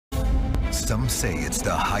Some say it's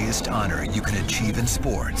the highest honor you can achieve in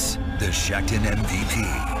sports, the Shaqtin MVP.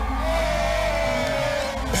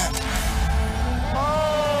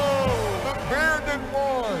 Oh, the bearded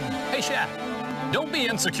one! Hey, Shaq, don't be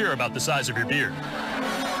insecure about the size of your beard.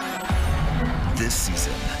 This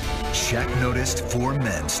season, Shaq noticed 4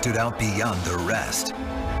 men stood out beyond the rest.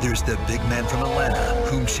 There's the big man from Atlanta,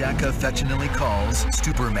 whom Shaq affectionately calls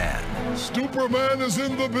Superman. Superman is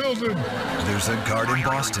in the building. There's a guard in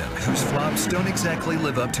Boston whose flops don't exactly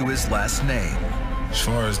live up to his last name. As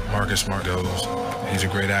far as Marcus Smart goes, he's a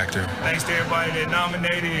great actor. Thanks to everybody that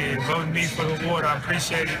nominated and voted me for the award. I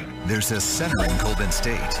appreciate it. There's a center in Golden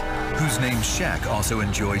State, whose name Shaq also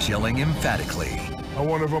enjoys yelling emphatically. I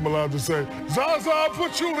wonder if I'm allowed to say, Zaza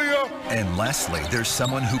Pachulia. And lastly, there's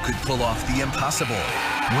someone who could pull off the impossible,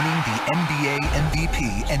 winning the NBA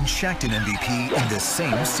MVP and Shaqtin MVP in the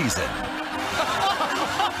same season.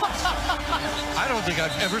 I don't think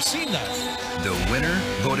I've ever seen that. The winner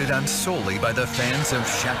voted on solely by the fans of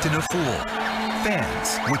Shaqtin a Fool.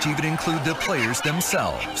 Fans, which even include the players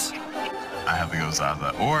themselves. I have to go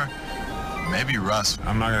Zaza, or maybe Russ.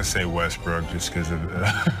 I'm not gonna say Westbrook just because of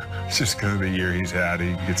the year he's had.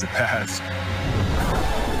 He gets a pass.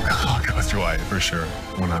 I'll go Dwight for sure,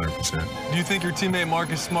 100%. Do you think your teammate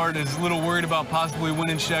Marcus Smart is a little worried about possibly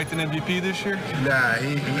winning Shaqtin MVP this year? Nah,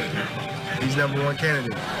 he's #1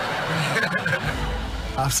 candidate.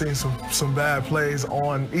 I've seen some bad plays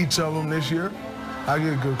on each of them this year. I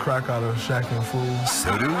get a good crack out of Shaqtin Fool.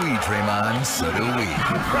 So do we, Draymond, so do we.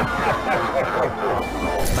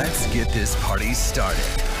 Let's get this party started.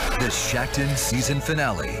 The Shaqtin season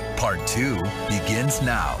finale, part 2, begins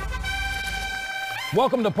now.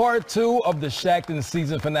 Welcome to part 2 of the Shaqtin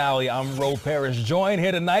season finale. I'm Ro Parrish, joined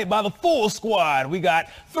here tonight by the full squad. We got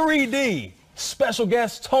 3D, special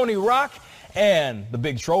guest Tony Rock, and the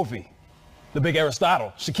big trophy, the big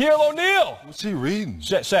Aristotle, Shaquille O'Neal. What's he reading?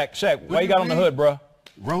 Shaq, why you got on the hood, bro?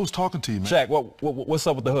 Ro's talking to you, man. Shaq, what's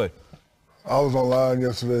up with the hood? I was online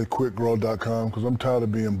yesterday at quickgrow.com because I'm tired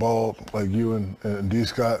of being bald like you and D.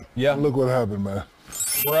 Scott. Yeah. Look what happened, man.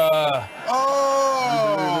 Bruh.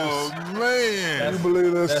 Oh, man. Can you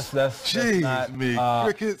believe this? That's not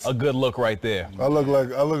crickets. a good look right there. I look like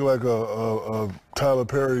a Tyler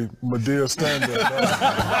Perry Medea stand-up.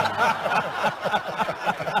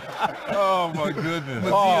 Oh, my goodness.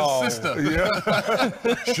 Oh. Medea's sister. Yeah.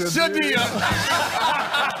 Shadia.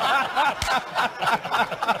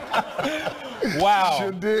 Wow.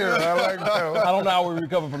 Shadia, I like that. I don't know how we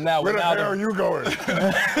recover from that. Where the hell are you going?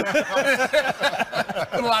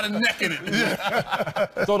 A lot of neck in it.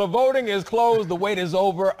 So the voting is closed. The wait is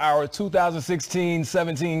over. Our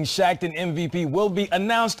 2016-17 Shaqtin MVP will be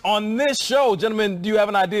announced on this show. Gentlemen, do you have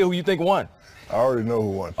an idea who you think won? I already know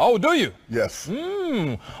who won. Oh, do you? Yes.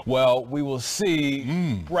 Well, we will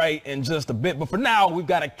see right in just a bit. But for now, we've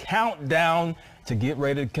got a countdown to get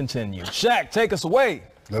ready to continue. Shaq, take us away.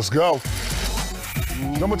 Let's go.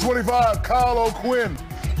 Number 25, Kyle O'Quinn.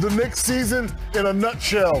 The Knicks season in a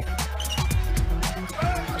nutshell.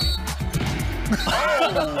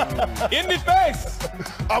 In the face.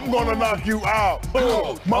 I'm gonna knock you out.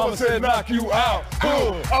 Mama said knock you out.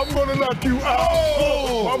 I'm gonna knock you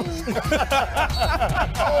out.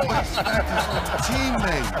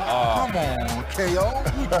 Teammate. Come on, KO.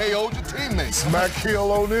 You KO'd your teammate. Smack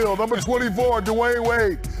Kill O'Neal. Number 24, Dwayne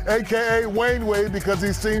Wade, a.k.a. Wayne Wade, because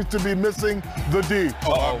he seems to be missing the D.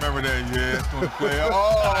 Oh, I remember that, yeah.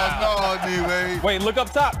 Oh, no, D-Wade. Wait, look up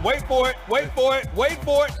top. Wait for it. Wait for it. Wait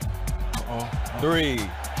for it. 3,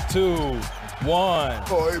 2, 1.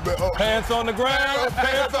 Pants on the ground.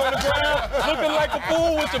 Pants on the ground. Looking like a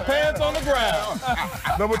fool with your pants on the ground.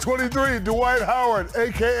 Number 23, Dwight Howard,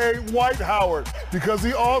 a.k.a. White Howard, because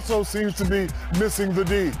he also seems to be missing the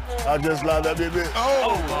D. I just lied that bit.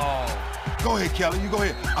 Oh. Go ahead, Kelly. You go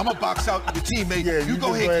ahead. I'm going to box out your teammate. Yeah, you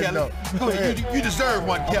go ahead, Kelly. No. Go ahead. You deserve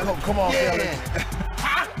one, Kelly. Come on, Kelly.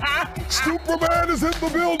 Superman is in the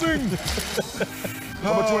building.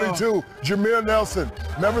 Number 22, Jameer Nelson.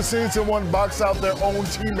 Never seen someone box out their own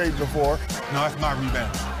teammate before. No, that's my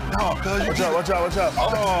rebound. No, cuz Watch out. Oh,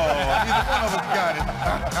 neither one of us got it.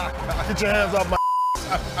 Get your hands off my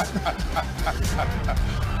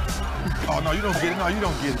Oh, no, you don't get it. No, you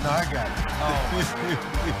don't get it. No, I got it.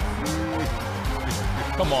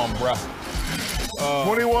 Come on, bro.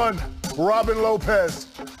 21, Robin Lopez.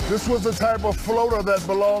 This was the type of floater that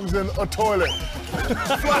belongs in a toilet.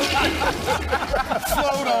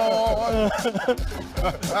 Float on.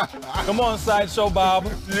 Come on, Sideshow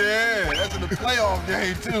Bob. Yeah, that's in the playoff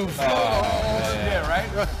game, too. Float on. Yeah, right?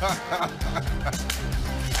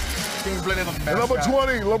 Can't blame it on the And number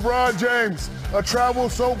 20, LeBron James. A travel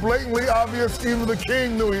so blatantly obvious, even the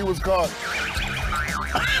king knew he was caught.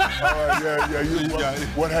 All right, yeah.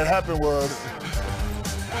 What had happened was,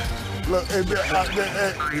 look, I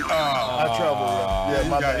traveled. Yeah,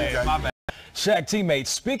 my bad. Shaq teammates.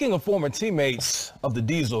 Speaking of former teammates of the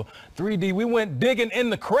Diesel, 3D, we went digging in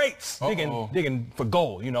the crates, digging for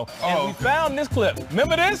gold, you know. And we found this clip.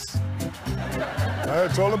 Remember this? I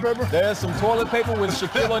had toilet paper? There's some toilet paper with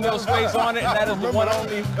Shaquille O'Neal's face on it, and that is the one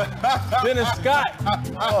only Dennis Scott.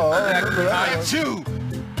 Oh, I remember that. I had two.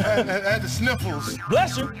 I had the sniffles.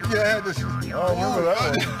 Bless you. Yeah, I had the I remember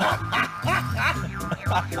that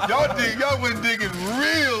Y'all went digging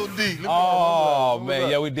real deep. Oh, man,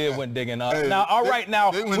 yeah, we did went digging up. Now, all right,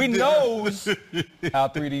 now, we knows how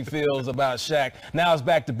 3D feels about Shaq. Now it's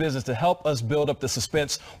back to business. To help us build up the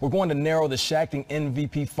suspense, we're going to narrow the Shaqtin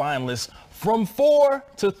MVP finalists from 4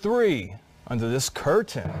 to 3 under this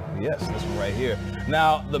curtain. Yes, this one right here.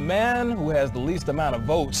 Now, the man who has the least amount of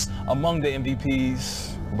votes among the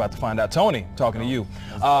MVPs, we're about to find out. Tony, talking to you.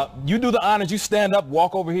 You do the honors. You stand up,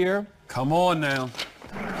 walk over here. Come on now.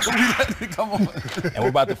 Come on. And we're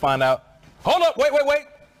about to find out. Hold up, wait.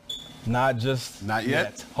 Not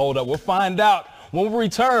yet. Hold up, we'll find out when we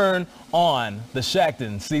return on the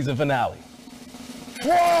Shaqtin season finale.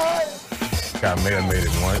 I may have made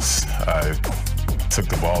it once. I took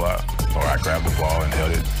the ball out, or I grabbed the ball and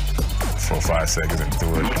held it for 5 seconds and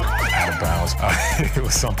threw it out of bounds. It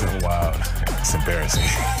was something wild. It's embarrassing.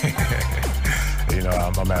 You know,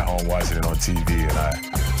 I'm at home watching it on TV, and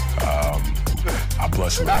I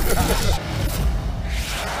blush a little bit.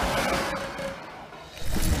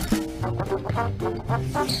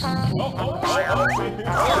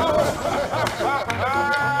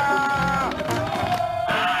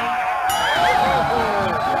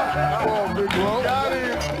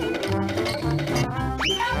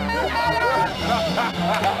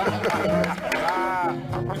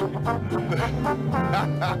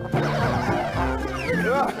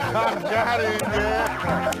 Got it,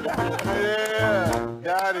 yeah,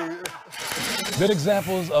 got it. Good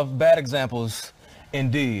examples of bad examples,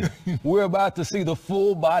 indeed. We're about to see the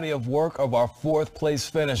full body of work of our 4th place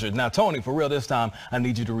finishers. Now, Tony, for real this time, I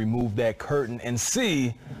need you to remove that curtain and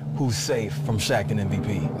see who's safe from Shaqtin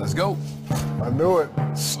MVP. Let's go. I knew it.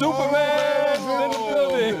 Superman in the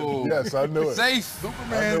building. Yes, I knew it. Safe.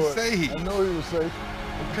 Superman safe. I knew he was safe.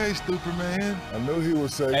 Okay, Superman. I knew he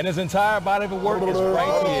was safe. And his entire body of work is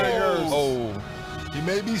right here. Oh. He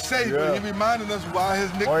may be safe, Yeah. but he reminding us why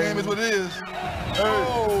his nickname is what it is.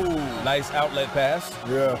 Nice outlet pass.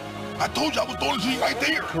 Yeah. I told you I was throwing it to you right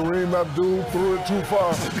there. Kareem Abdul threw it too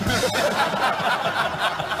far.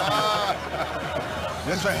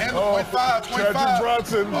 That's a handle, 25, 25. Chadrick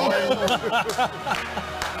Bronson.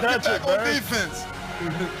 Catch Back it, on man. defense.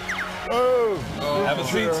 Have a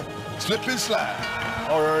seat. Slip and slide.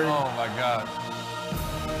 All right. Oh, my God.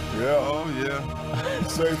 Yeah. Oh, yeah.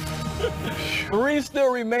 Safe. 3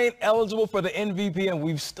 still remain eligible for the MVP, and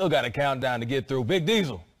we've still got a countdown to get through. Big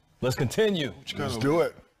Diesel, let's continue. Let's do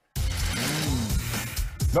it.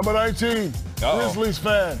 Number 19, Grizzlies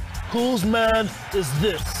fan. Whose man is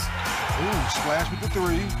this? Ooh, splash with the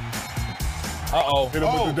 3. Uh-oh. Hit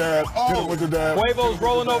him with the dab. Hit him with the dab. Quavo's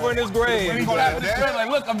rolling over in his grave. He tapped the screen like,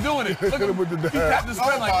 look, I'm doing it. Look, Hit him with the he tapped the dab.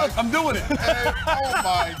 screen like, look, I'm doing it. Hey, oh,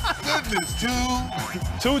 my goodness, 2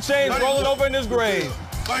 Chainz rolling over in his grave.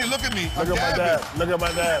 Buddy, look at me. Look at my dab. Look at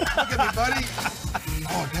my dab. Look at me, buddy.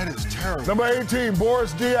 Oh, that is terrible. Number 18,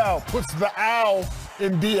 Boris Diaw puts the owl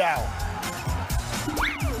in Diaw.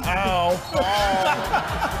 Ow.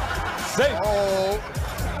 Safe. Oh.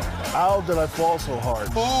 Ow, did I fall so hard?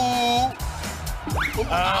 Ooh.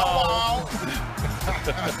 Ow.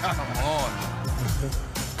 Come on.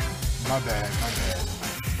 My bad.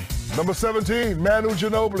 Number 17, Manu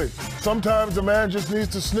Ginobili. Sometimes a man just needs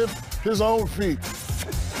to sniff his own feet.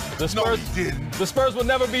 The Spurs, No, he didn't. the Spurs will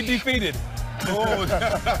never be defeated. Oh.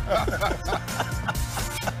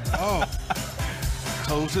 Oh.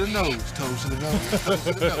 Toes to the nose, toes to the nose, toes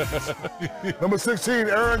to the nose. Number 16,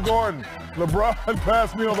 Aaron Gordon. LeBron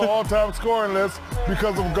passed me on the all-time scoring list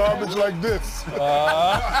because of garbage like this.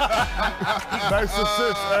 Nice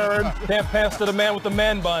assist, Aaron. Can't pass to the man with the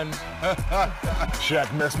man bun.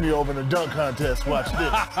 Shaq messed me over in the dunk contest. Watch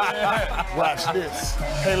this. Watch this.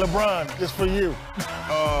 Hey, LeBron, this for you.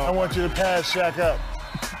 I want you to pass Shaq up.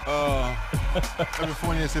 Every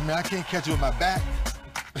Fournier said, man, I can't catch it with my back.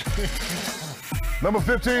 Number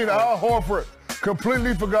 15, Al Horford.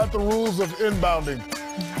 Completely forgot the rules of inbounding.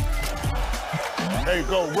 Hey,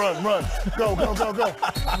 go, run. Go. I'm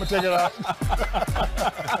gonna take it out.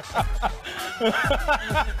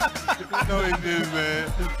 No, he did,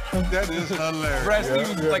 man. That is hilarious. Brad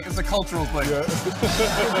Stevens is like it's a cultural thing. Yeah.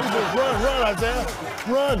 Run, Isaiah.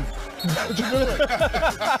 Run. What you doing?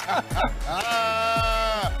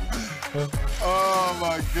 Oh,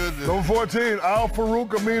 my goodness. Number 14, Al Farouk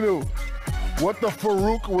Aminu. What the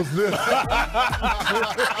Farouk was this?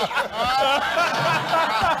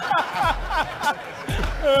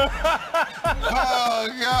 Oh,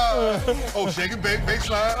 God. Oh, shaking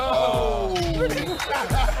baseline. Oh.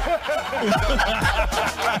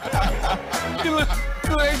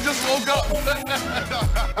 He just woke up.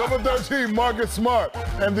 Number 13, Marcus Smart.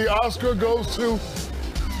 And the Oscar goes to...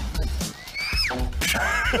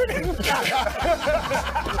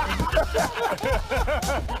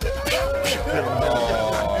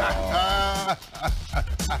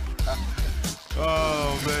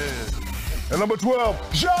 Oh, man. And number 12,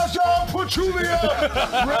 Jaja Pachulia.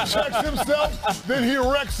 Checks himself, then he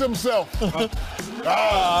wrecks himself.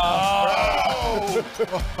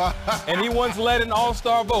 And he once led in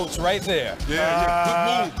all-star votes right there.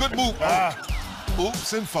 Yeah. Good move.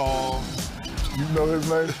 Oops and fall. You know his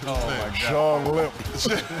name? Oh, my God. Sean Limp.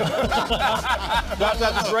 Shouts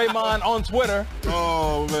out to Draymond on Twitter.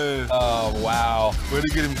 Oh, man. Oh, wow. Where'd he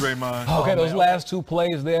get him, Draymond? Okay, those last two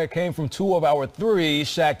plays there came from two of our three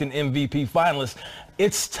Shaqtin MVP finalists.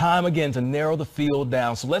 It's time again to narrow the field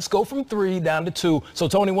down. So let's go from 3 down to 2. So,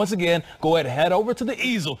 Tony, once again, go ahead and head over to the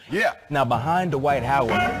easel. Yeah. Now, behind Dwight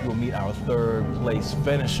Howard, you'll meet our third place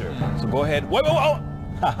finisher. So go ahead. Wait.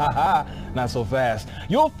 Not so fast.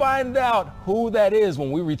 You'll find out who that is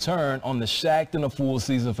when we return on the Shaqtin' a Fool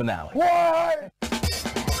season finale. What?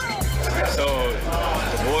 So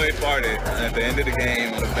the boy farted at the end of the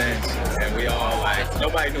game on the bench, and we all like,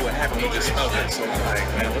 nobody knew what happened. He just smelled it. So we're like,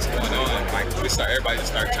 man, what's going on? Like, everybody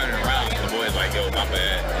just started turning around, and the boy's like, yo, my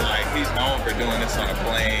bad. And like, he's known for doing this on a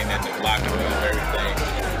plane and the locker room, everything.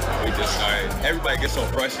 We just started, everybody gets so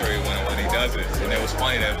frustrated when he does it. And it was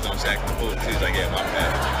funny that it was on Shaqtin' a Fool. He's like, yeah, my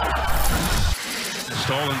bad.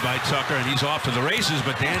 Stolen by Tucker, and he's off to the races,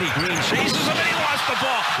 but Danny Green chases him, and he lost the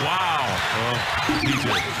ball. Wow. Well,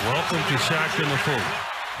 welcome to Shaqtin' a Fool.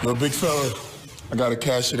 Yo, big fella, I got to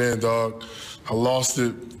cash it in, dog. I lost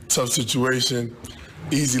it. Tough situation.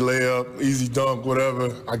 Easy layup, easy dunk,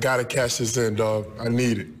 whatever. I got to cash this in, dog. I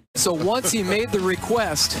need it. So once he made the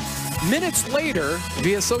request, minutes later,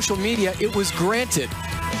 via social media, it was granted.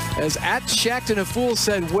 As at Shaqtin' a Fool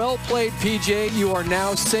said, well played, PJ. You are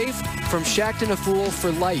now safe from Shaqtin' a Fool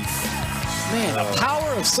for life. Man, the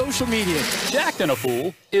power of social media. Shaqtin' a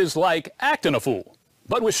Fool is like acting a fool,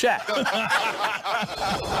 but with Shaq.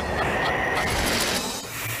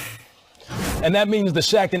 And that means the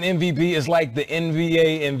Shaqtin' MVP is like the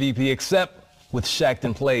NBA MVP, except with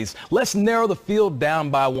Shaqtin' plays. Let's narrow the field down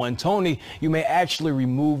by 1. Tony, you may actually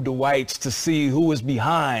remove the whites to see who is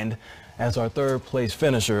behind as our third place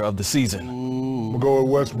finisher of the season. We'll go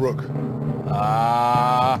with Westbrook.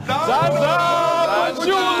 Zaza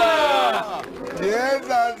Pachulia! Yeah,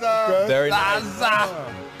 Zaza. Very nice.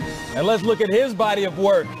 And let's look at his body of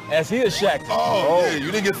work as he is Shaqtin'. Oh, yeah,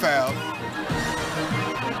 you didn't get fouled.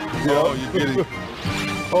 Oh, you get it.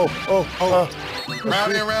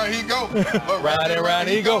 Round and round he go. Round and round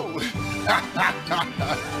he go.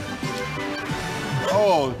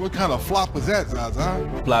 Oh, what kind of flop was that,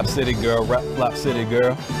 Zaza? Flop City girl, Flop City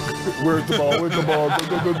girl. Where's the ball? Where's the ball? Go.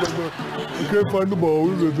 You can't find the ball.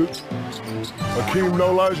 Who is it? Akeem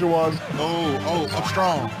no Olajuwon. Oh, I'm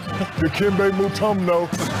strong. Dikembe Mutombo.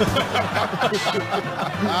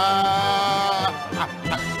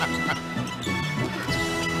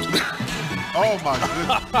 Oh, my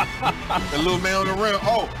goodness. The little man on the rim.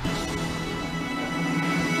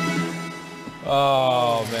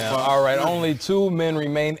 Oh, man. All right, only 2 men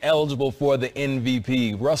remain eligible for the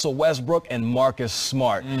MVP, Russell Westbrook and Marcus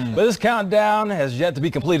Smart. But this countdown has yet to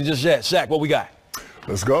be completed just yet. Shaq, what we got?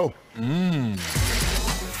 Let's go.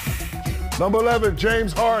 Number 11,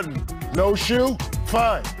 James Harden. No shoe?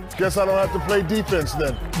 Fine. Guess I don't have to play defense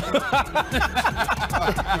then.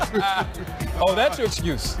 Oh, that's your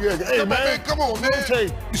excuse. Yeah, hey, man. Come on, man.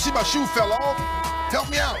 Rotate. You see my shoe fell off? Help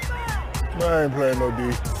me out. I ain't playing no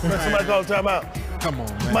D. Somebody call a timeout. Come on,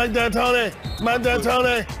 man. Mike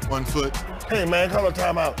D'Antoni. 1 foot. Hey, man, call a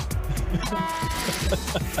timeout.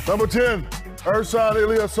 Number 10, Ersan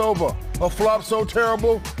Ilyasova. A flop so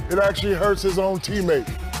terrible, it actually hurts his own teammate.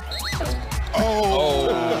 Oh.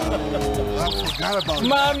 I forgot about that.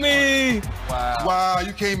 Mommy! Wow,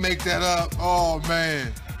 you can't make that up. Oh,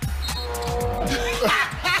 man.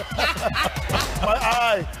 My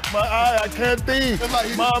eye, I can't see.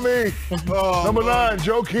 Mommy. Number 9,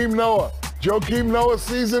 Joakim Noah. Joakim Noah's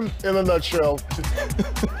season in a nutshell.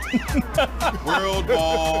 World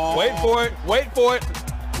ball. Wait for it.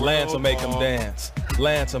 Lance will make him dance.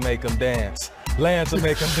 Lance will make him dance. Lance will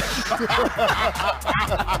make him dance.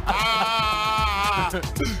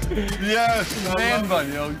 Yes. Man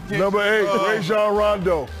bun, yo. Number 8, Rajon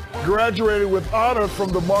Rondo. Graduated with honors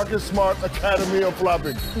from the Marcus Smart Academy of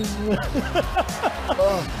Flopping.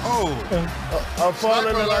 I'm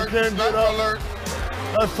falling and I can't get up.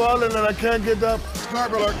 I'm falling and I can't get up.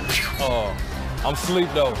 Sniper alert. Oh, I'm asleep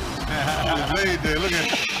though. He's laid there. Look at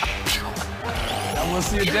him. I want to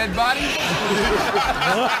see a dead body?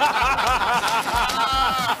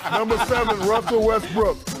 Number 7, Russell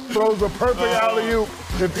Westbrook. Throws a perfect alley-oop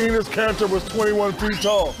if Enes Kanter was 21 feet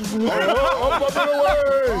tall. Up and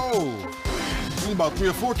away! He's about 3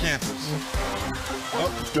 or 4 Canters.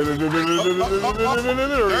 There he is.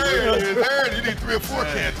 There, you need 3 or 4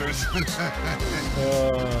 Canters.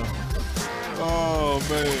 Oh,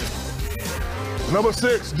 man. Number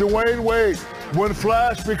 6, Dwayne Wade. When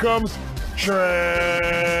Flash becomes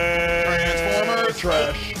Transformers.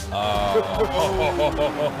 Trash.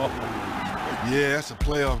 Yeah, that's a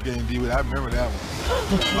playoff game, D. I remember that one.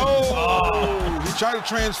 He tried to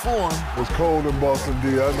transform. It was cold in Boston,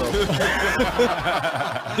 D. I know.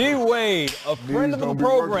 D. Wade, a friend of the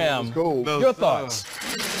program. Your thoughts?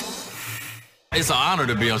 It's an honor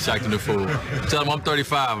to be on Shaqtin' the Fool. Tell him I'm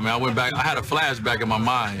 35, man. I went back. I had a flashback in my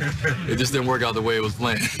mind. It just didn't work out the way it was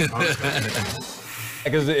planned.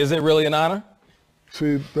 Is it really an honor?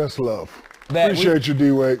 See, that's love. Appreciate you,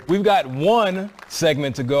 D-Wade. We've got one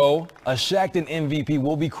segment to go. A Shaqtin' MVP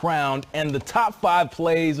will be crowned and the top 5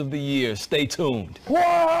 plays of the year. Stay tuned.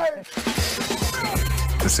 What?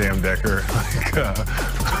 To Sam Decker.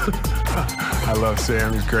 I love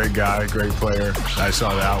Sam. He's a great guy, great player. I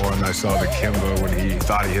saw that one. I saw the Kimba when he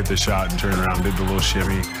thought he hit the shot and turned around and did the little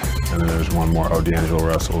shimmy. And then there's one more, D'Angelo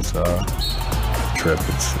Russell's trip.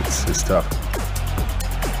 It's tough.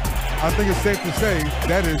 I think it's safe to say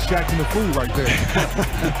that is Shaqtin' the Fool right there.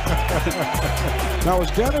 Now, is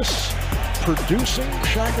Dennis producing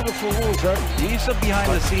Shaqtin' the Fool? Is that... He's a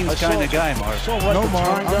behind-the-scenes kind of guy, Mark. No,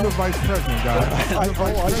 Mark, I'm the vice president, guy. I'm the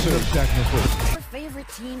vice president of Shaqtin' the Fool. Your favorite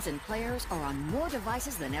teams and players are on more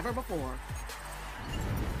devices than ever before.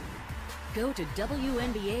 Go to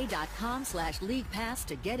WNBA.com/League Pass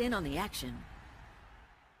to get in on the action.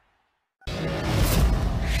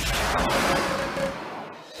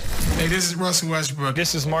 Hey, this is Russell Westbrook.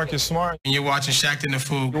 This is Marcus Smart. And you're watching Shaqtin' the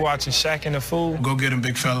Fool. You're watching Shaqtin' the Fool. Go get him,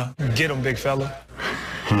 big fella. Get him, big fella.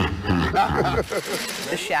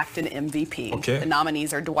 The Shaqtin' MVP. Okay. The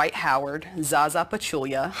nominees are Dwight Howard, Zaza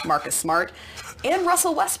Pachulia, Marcus Smart, and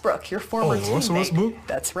Russell Westbrook, your former teammate. Russell Westbrook?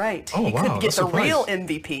 That's right. Oh, he wow, could get that's a the real surprise.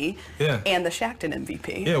 MVP Yeah. and the Shaqtin'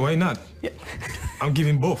 MVP. Yeah, why not? Yeah. I'm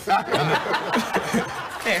giving both. One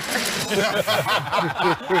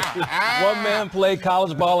man played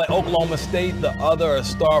college ball at Oklahoma State, the other a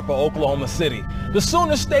star for Oklahoma City. The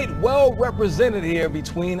Sooner State well represented here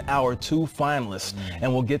between our 2 finalists,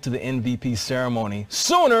 and we'll get to the MVP ceremony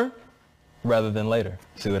sooner rather than later.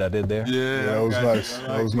 See what I did there? Yeah, that was nice.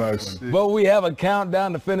 That was nice. But we have a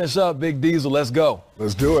countdown to finish up. Big Diesel, let's go.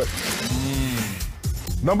 Let's do it.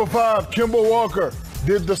 Number 5, Kimball Walker.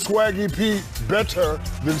 Did the Swaggy P better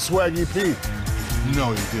than Swaggy P?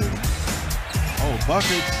 No, he didn't. Oh,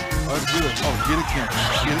 buckets. That's good. Oh, get it, Kent.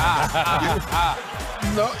 Get it.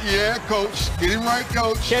 No, yeah, coach. Get him right,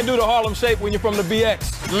 coach. Can't do the Harlem Shake when you're from the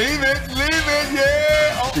BX. Leave it,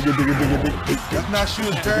 yeah. Oh. That's not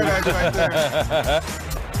Shooter's paradise right there.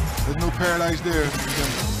 There's no paradise there.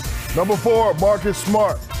 Number 4, Marcus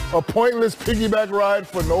Smart. A pointless piggyback ride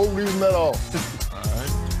for no reason at all.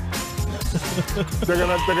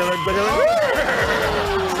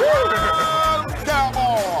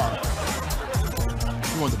 Cowboy!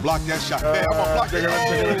 You wanted to block that shot. Man, I'm gonna block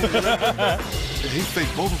that. He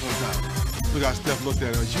faked both of us out. Look how Steph looked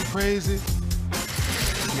at him. Is you crazy?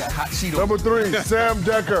 You got hot Cheetos. Number 3, Sam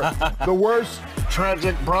Decker. The worst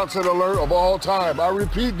tragic Bronson alert of all time. I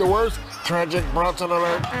repeat, the worst tragic Bronson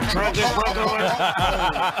alert. Tragic Bronson alert.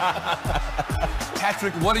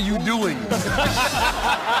 Patrick, what are you doing?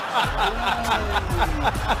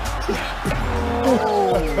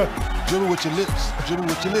 Dribble with your lips. Dribble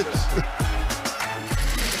with your lips.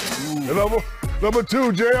 Number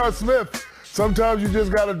 2, J.R. Smith. Sometimes you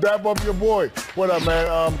just gotta dap up your boy. What up,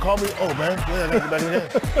 man? Call me. Oh, man. Yeah, I got you back again.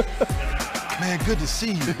 Man, good to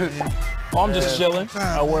see you, man. I'm just chilling.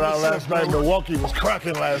 I went out last night. Milwaukee was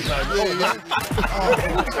cracking last night. I ain't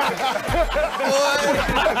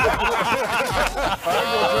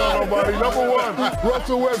gonna tell nobody. Number one,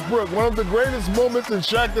 Russell Westbrook, one of the greatest moments in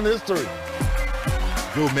Shaqtin history.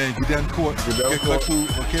 Go, man, get down the court. Get court. All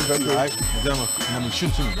right? And then I'm gonna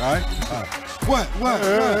shoot you, all right? What?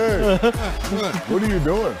 Hey. What are you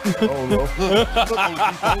doing? Oh, no.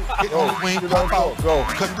 Get on the wing, pop out. Go.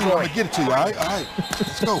 Cut through, I'm gonna get it to you, all right? All right,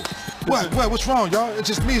 let's go. What? What's wrong, y'all? It's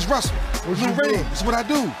just me, it's Russell. What you ready. doing? It's what I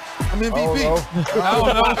do. I'm MVP.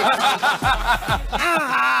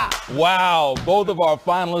 Wow, both of our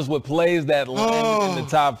finalists with plays that landed in the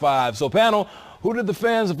top 5. So, panel, who did the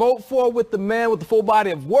fans vote for, with the man with the full body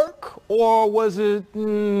of work, or was it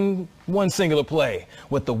one singular play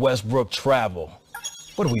with the Westbrook travel?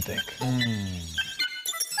 What do we think?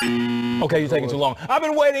 Okay, you're taking too long. I've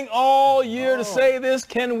been waiting all year to say this.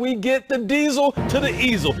 Can we get the diesel to the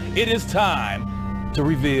easel? It is time to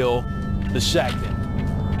reveal the Shaqtin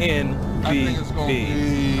MVP. I think it's gonna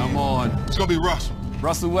be, Come on. It's gonna be Russell.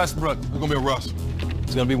 Russell Westbrook. It's gonna be a Russell.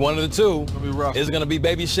 It's going to be one of the two. It's gonna be Russell. Is it going to be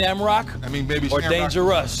Baby Shamrock? I mean, Baby or Shamrock. Danger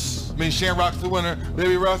Russ? I mean, Shamrock's the winner.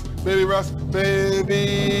 Baby Russ, Baby Russ,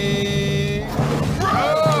 Baby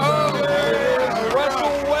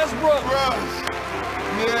Russell Westbrook.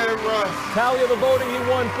 Yeah, Russ. Tally of the voting, he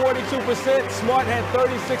won 42%. Smart had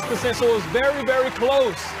 36%, so it was very, very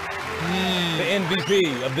close. The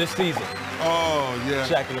MVP of this season. Oh, yeah.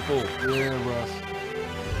 Shaqtin the Fool. Yeah, Russ.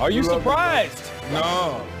 Are you surprised?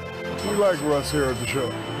 No. We like Russ here at the show.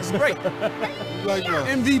 It's great. Like Russ.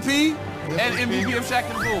 MVP and MVP of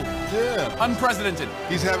Shaqtin the Fool. Yeah. Unprecedented.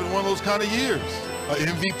 He's having one of those kind of years. An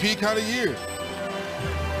MVP kind of year.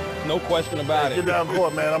 No question about it. Get down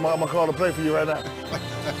court, man. I'm gonna call the play for you right now.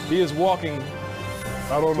 He is walking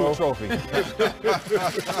to a trophy.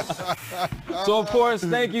 So, of course,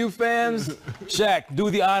 thank you, fans. Shaq, do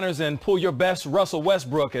the honors and pull your best Russell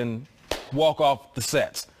Westbrook and walk off the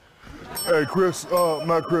sets. Hey, Chris,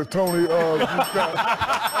 not Chris, Tony, my man,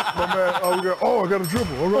 I got a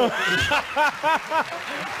dribble, all right.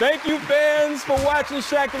 Thank you, fans, for watching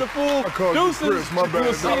Shaqtin the Fool. Deuces, Chris, my bad.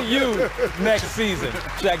 we'll see you next season.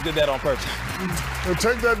 Shaq did that on purpose. Well,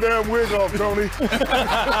 take that damn wig off, Tony.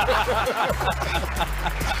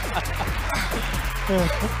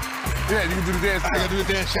 Yeah, you can do the dance. I gotta do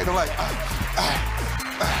the dance. Shaq the light.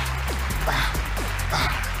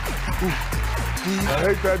 I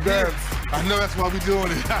hate that dance. I know that's why we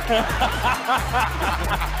doing it.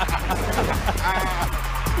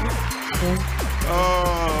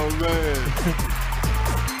 Oh, man.